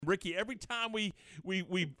Ricky, every time we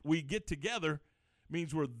get together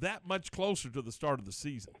means we're that much closer to the start of the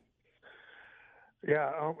season.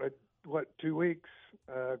 Yeah, 2 weeks,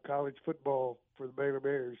 college football for the Baylor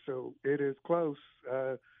Bears, so it is close.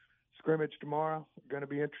 Scrimmage tomorrow, going to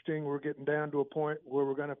be interesting. We're getting down to a point where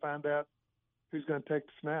we're going to find out who's going to take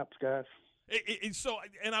the snaps, guys.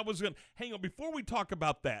 And I was going to hang on before we talk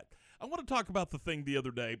about that. I want to talk about the thing the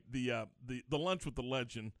other day, the lunch with the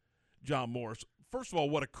legend, John Morris. First of all,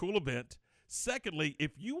 what a cool event. Secondly,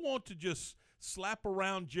 if you want to just slap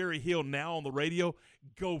around Jerry Hill now on the radio,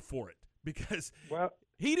 go for it, because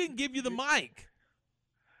he didn't give you the mic.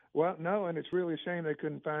 Well, no, and it's really a shame they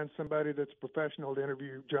couldn't find somebody that's professional to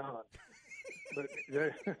interview John. But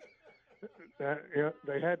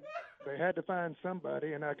they had to find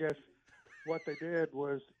somebody, and I guess what they did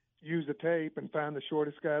was use a tape and find the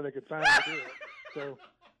shortest guy they could find to do it. So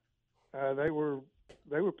they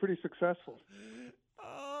were pretty successful.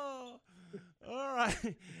 Oh, all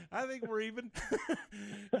right. I think we're even.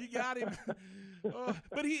 You got him.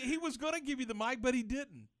 But he was going to give you the mic, but he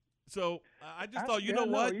didn't. So I just thought, you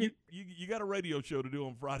got a radio show to do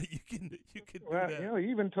on Friday. You can do that. He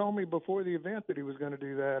even told me before the event that he was going to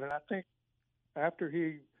do that, and I think after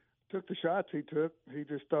he took the shots he took, he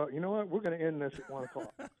just thought, you know what, we're going to end this at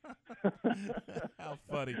 1:00. How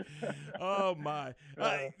funny! Oh my!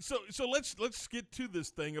 So let's get to this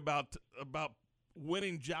thing about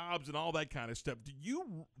winning jobs and all that kind of stuff. Do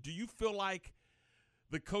you feel like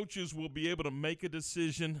the coaches will be able to make a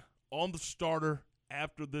decision on the starter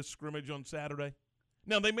after this scrimmage on Saturday?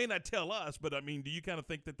 Now, they may not tell us, but, I mean, do you kind of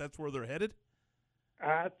think that that's where they're headed?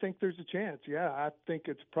 I think there's a chance, yeah. I think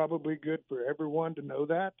it's probably good for everyone to know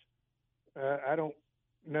that. I don't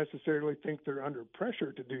necessarily think they're under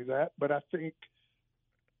pressure to do that, but I think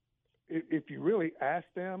if you really ask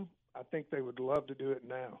them, I think they would love to do it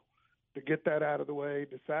now, to get that out of the way,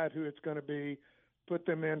 decide who it's going to be, put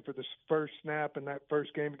them in for the first snap in that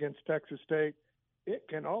first game against Texas State. It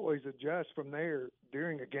can always adjust from there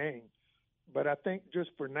during a game. But I think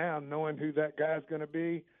just for now, knowing who that guy's going to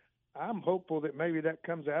be, I'm hopeful that maybe that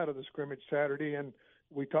comes out of the scrimmage Saturday. And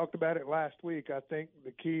we talked about it last week. I think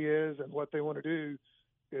the key is, and what they want to do,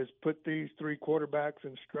 is put these three quarterbacks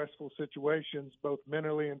in stressful situations, both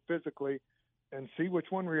mentally and physically, and see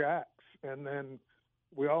which one reacts. And then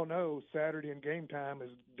we all know Saturday and game time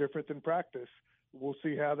is different than practice. We'll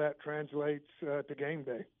see how that translates to game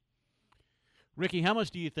day. Ricky, how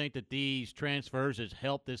much do you think that these transfers has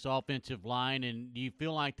helped this offensive line, and do you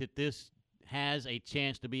feel like that this has a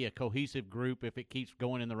chance to be a cohesive group if it keeps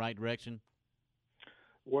going in the right direction?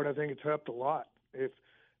 What I think it's helped a lot. If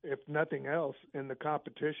nothing else, in the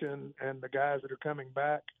competition and the guys that are coming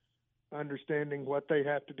back, understanding what they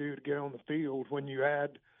have to do to get on the field. When you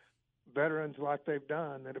add veterans like they've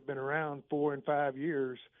done that have been around 4 and 5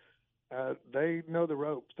 years, they know the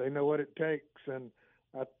ropes. They know what it takes, and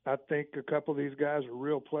I think a couple of these guys are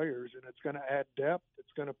real players, and it's going to add depth.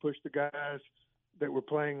 It's going to push the guys that were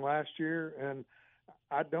playing last year, and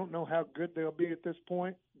I don't know how good they'll be at this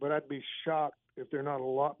point, but I'd be shocked if they're not a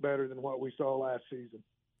lot better than what we saw last season.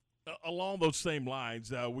 Along those same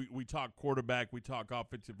lines, we talk quarterback, we talk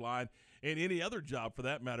offensive line, and any other job for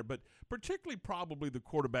that matter, but particularly probably the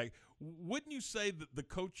quarterback. Wouldn't you say that the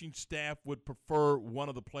coaching staff would prefer one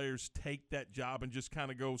of the players take that job and just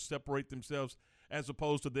kind of go separate themselves, as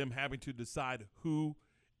opposed to them having to decide who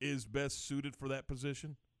is best suited for that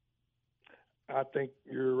position? I think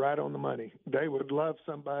you're right on the money. They would love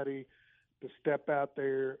somebody to step out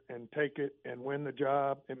there and take it and win the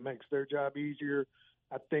job. It makes their job easier.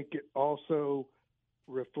 I think it also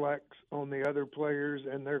reflects on the other players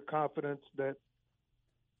and their confidence that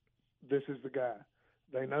this is the guy.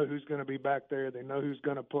 They know who's going to be back there. They know who's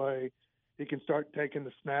going to play. He can start taking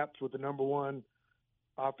the snaps with the number one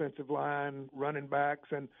offensive line, running backs,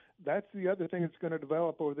 and that's the other thing that's going to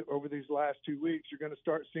develop over these last 2 weeks. You're going to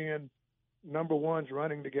start seeing number ones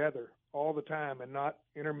running together all the time and not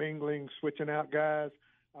intermingling, switching out guys.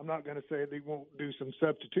 I'm not going to say they won't do some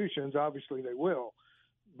substitutions. Obviously they will.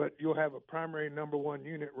 But you'll have a primary number one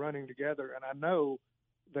unit running together, and I know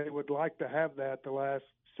they would like to have that the last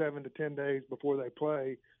 7 to 10 days before they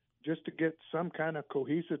play, just to get some kind of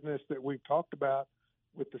cohesiveness that we've talked about,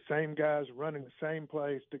 with the same guys running the same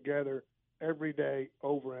plays together every day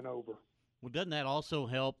over and over. Well, doesn't that also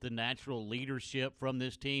help the natural leadership from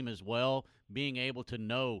this team as well, being able to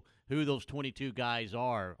know who those 22 guys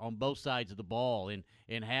are on both sides of the ball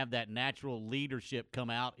and have that natural leadership come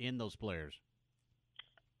out in those players?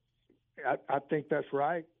 I think that's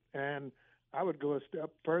right, and I would go a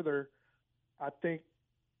step further. I think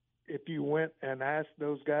if you went and asked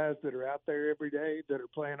those guys that are out there every day that are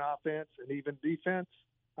playing offense and even defense,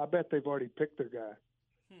 I bet they've already picked their guy.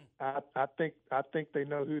 I think they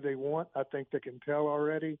know who they want. I think they can tell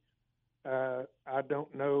already. I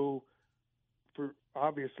don't know.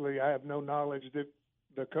 Obviously, I have no knowledge that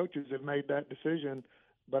the coaches have made that decision,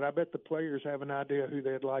 but I bet the players have an idea who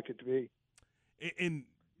they'd like it to be. And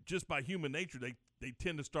just by human nature, they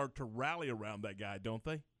tend to start to rally around that guy, don't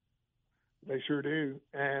they? They sure do.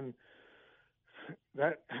 And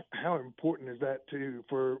that, how important is that too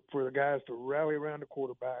for the guys to rally around the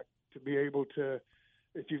quarterback, to be able to,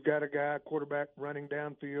 if you've got a guy, quarterback running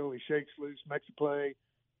downfield, he shakes loose, makes a play,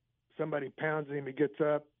 somebody pounds him, he gets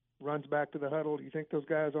up, runs back to the huddle. Do you think those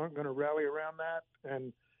guys aren't going to rally around that?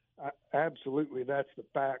 And absolutely, that's the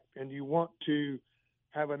fact. And you want to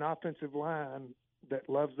have an offensive line that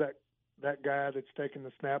loves that guy that's taking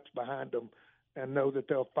the snaps behind them and know that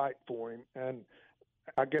they'll fight for him. And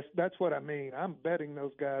I guess that's what I mean. I'm betting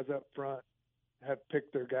those guys up front have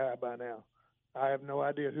picked their guy by now. I have no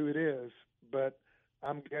idea who it is, but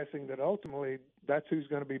I'm guessing that ultimately that's who's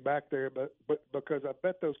going to be back there. But because I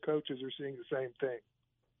bet those coaches are seeing the same thing.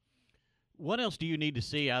 What else do you need to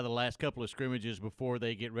see out of the last couple of scrimmages before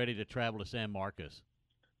they get ready to travel to San Marcos?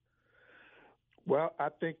 Well, I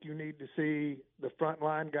think you need to see the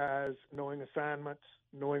frontline guys knowing assignments,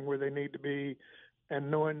 knowing where they need to be, and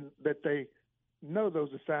knowing that they know those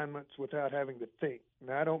assignments without having to think.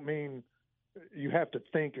 Now, I don't mean you have to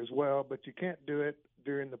think as well, but you can't do it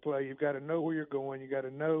during the play. You've got to know where you're going. You got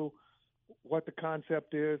to know what the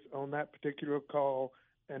concept is on that particular call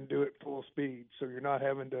and do it full speed, so you're not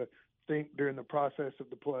having to think during the process of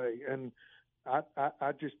the play. And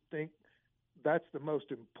I just think that's the most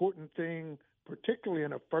important thing, particularly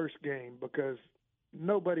in a first game, because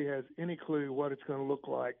nobody has any clue what it's going to look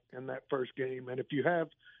like in that first game. And if you have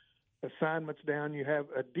assignments down, you have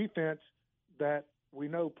a defense that we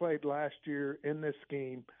know played last year in this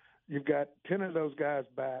scheme, you've got 10 of those guys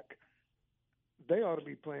back, they ought to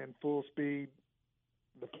be playing full speed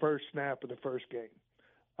the first snap of the first game.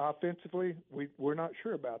 Offensively, we're not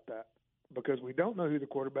sure about that because we don't know who the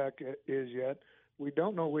quarterback is yet. We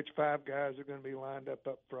don't know which five guys are going to be lined up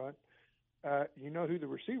front. You know who the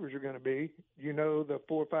receivers are going to be. You know the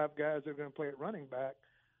 4 or 5 guys that are going to play at running back,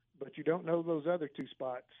 but you don't know those other 2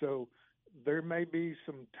 spots. So there may be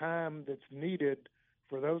some time that's needed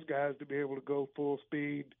for those guys to be able to go full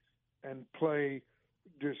speed and play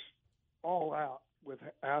just all out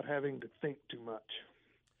without having to think too much.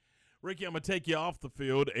 Ricky, I'm going to take you off the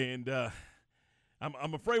field, and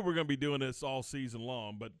I'm afraid we're going to be doing this all season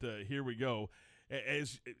long, but here we go.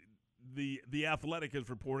 As the Athletic is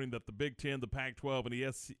reporting that the Big Ten, the Pac-12, and the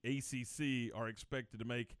ACC are expected to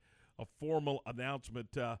make a formal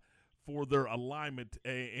announcement for their alignment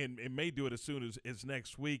and may do it as soon as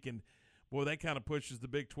next week. And, boy, that kind of pushes the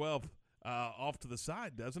Big 12 off to the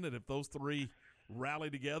side, doesn't it? If those three rally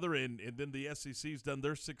together and then the SEC's done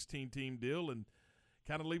their 16-team deal and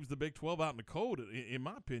kind of leaves the Big 12 out in the cold, in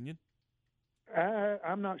my opinion.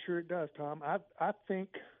 I'm not sure it does, Tom. I think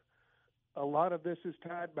a lot of this is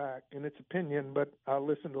tied back, in its opinion, but I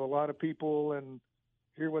listen to a lot of people and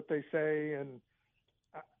hear what they say, and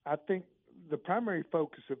I think the primary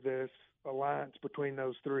focus of this alliance between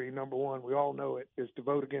those three, number one, we all know it, is to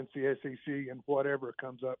vote against the SEC and whatever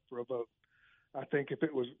comes up for a vote. I think if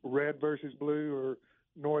it was red versus blue or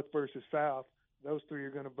north versus south, those three are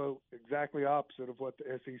going to vote exactly opposite of what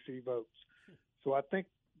the SEC votes. So I think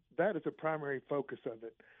that is a primary focus of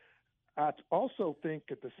it. I also think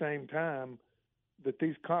at the same time that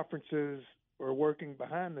these conferences are working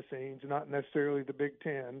behind the scenes, not necessarily the Big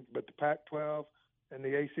Ten, but the Pac-12 and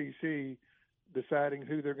the ACC deciding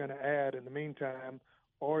who they're going to add in the meantime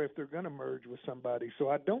or if they're going to merge with somebody. So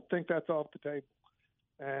I don't think that's off the table.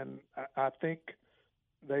 And I think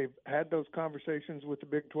they've had those conversations with the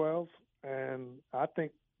Big 12, and I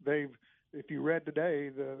think if you read today,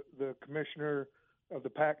 the commissioner of the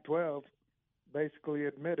Pac-12 basically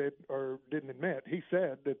admitted, or didn't admit, he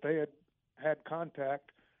said that they had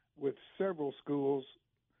contact with several schools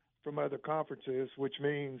from other conferences, which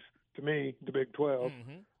means, to me, the Big 12,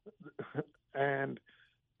 and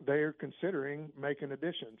they are considering making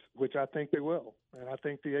additions, which I think they will, and I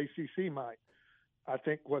think the ACC might. I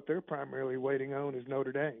think what they're primarily waiting on is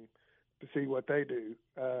Notre Dame to see what they do.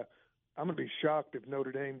 I'm going to be shocked if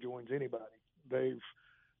Notre Dame joins anybody. They've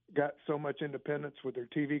got so much independence with their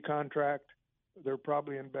TV contract. They're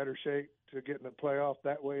probably in better shape to get in the playoff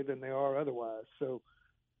that way than they are otherwise. So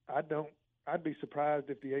I'd be surprised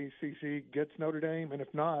if the ACC gets Notre Dame, and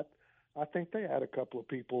if not, I think they add a couple of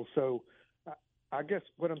people. So I guess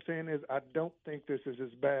what I'm saying is I don't think this is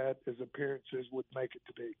as bad as appearances would make it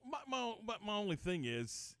to be. My only thing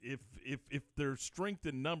is if there's strength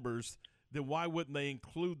in numbers, then why wouldn't they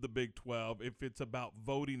include the Big 12 if it's about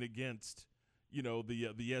voting against,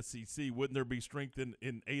 the SEC? Wouldn't there be strength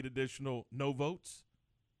in 8 additional no votes?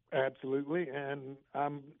 Absolutely, and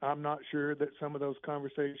I'm not sure that some of those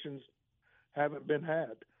conversations haven't been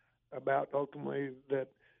had about ultimately that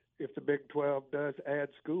if the Big 12 does add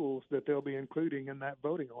schools, that they'll be including in that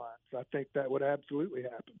voting alliance. I think that would absolutely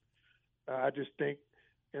happen. I just think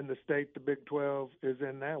in the state the Big 12 is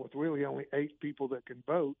in now, with really only 8 people that can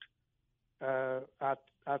vote, I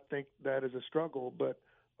think that is a struggle. But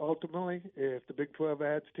ultimately, if the Big 12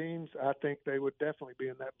 adds teams, I think they would definitely be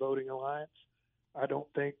in that voting alliance. I don't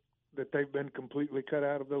think that they've been completely cut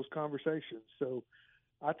out of those conversations. So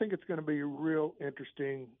I think it's going to be real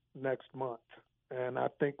interesting next month, and I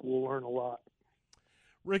think we'll learn a lot.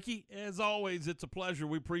 Ricky, as always, it's a pleasure.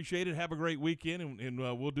 We appreciate it. Have a great weekend, and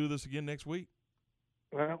we'll do this again next week.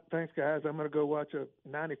 Well, thanks, guys. I'm going to go watch a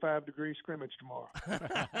 95-degree scrimmage tomorrow.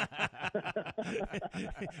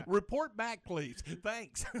 Report back, please.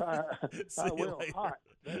 Thanks. I will. Hot.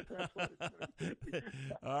 That's what it's going to be.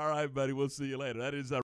 All right, buddy. We'll see you later. That is